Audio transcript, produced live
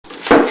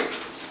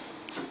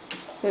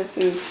This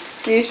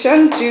is Geisha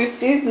and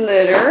Juicy's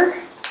litter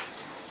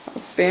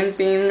of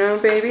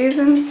Bambino babies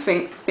and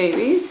Sphynx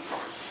babies.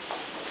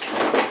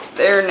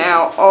 They're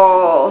now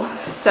all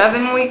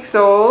 7 weeks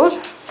old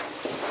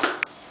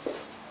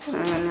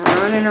and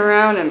running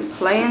around and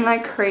playing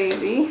like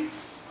crazy.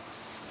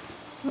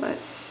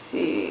 Let's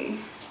see.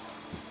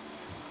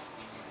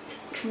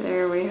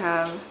 There we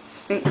have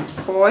Sphynx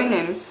boy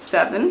named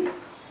 7.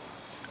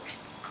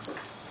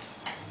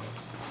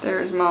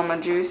 There's Mama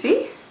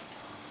Juicy.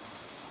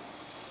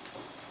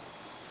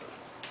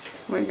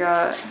 We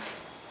got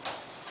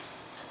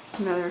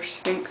another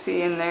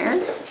Sphynxy in there.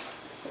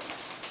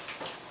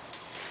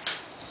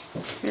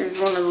 Here's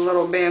one of the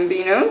little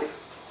Bambinos.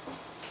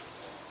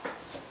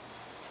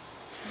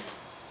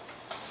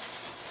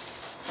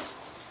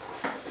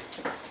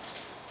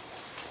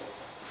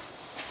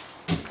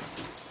 I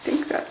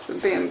think that's the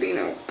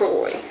Bambino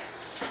boy.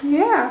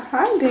 Yeah,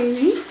 hi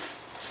baby.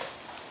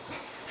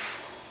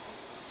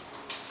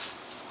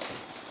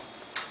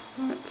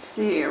 Let's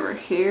see, over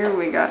here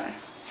we got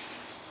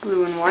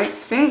blue and white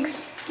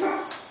Sphynx.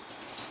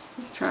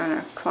 He's trying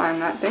to climb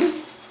that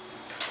thing.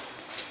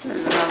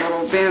 There's another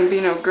little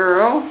Bambino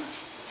girl.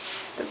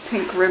 The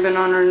pink ribbon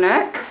on her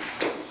neck.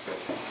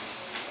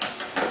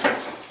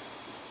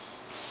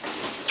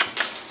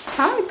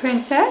 Hi,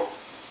 princess.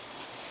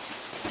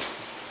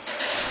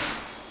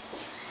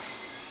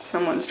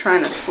 Someone's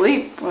trying to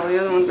sleep while the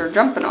other ones are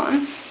jumping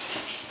on.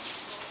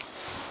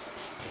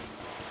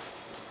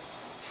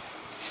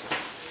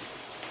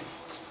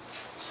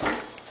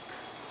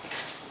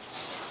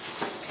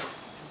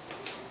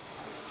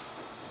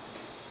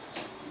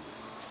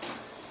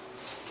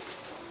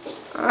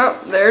 Oh,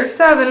 there's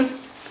 7,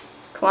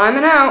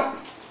 climbing out.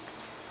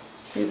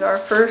 He's our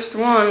first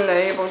one to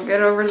able to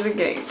get over the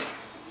gate.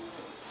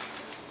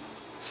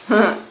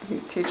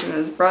 He's teaching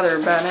his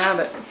brother a bad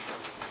habit.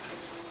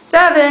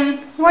 7,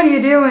 what are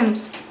you doing?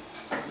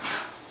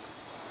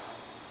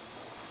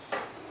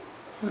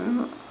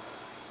 Well,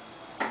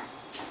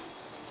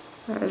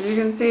 as you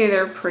can see,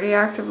 they're pretty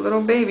active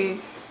little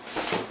babies.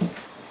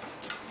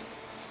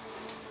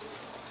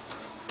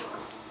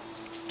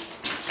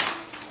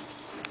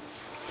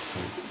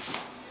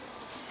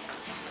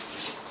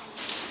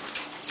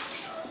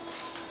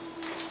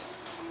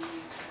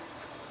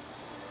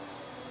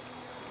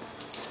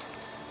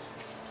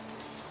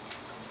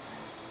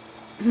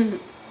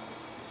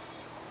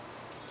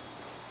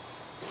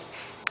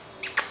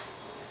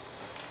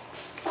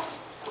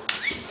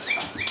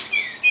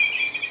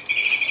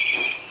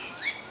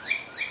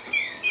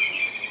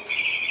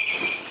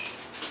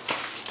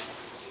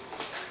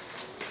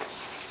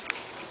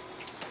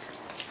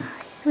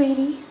 Hi,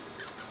 sweetie.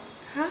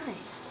 Hi.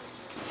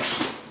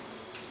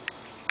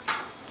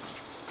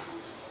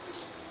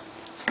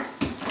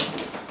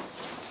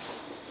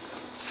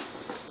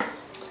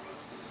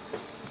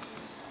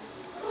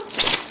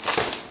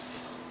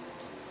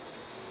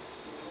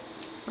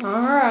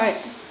 All right.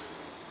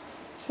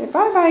 Say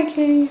bye-bye,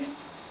 kitties.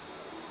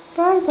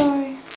 Bye-bye.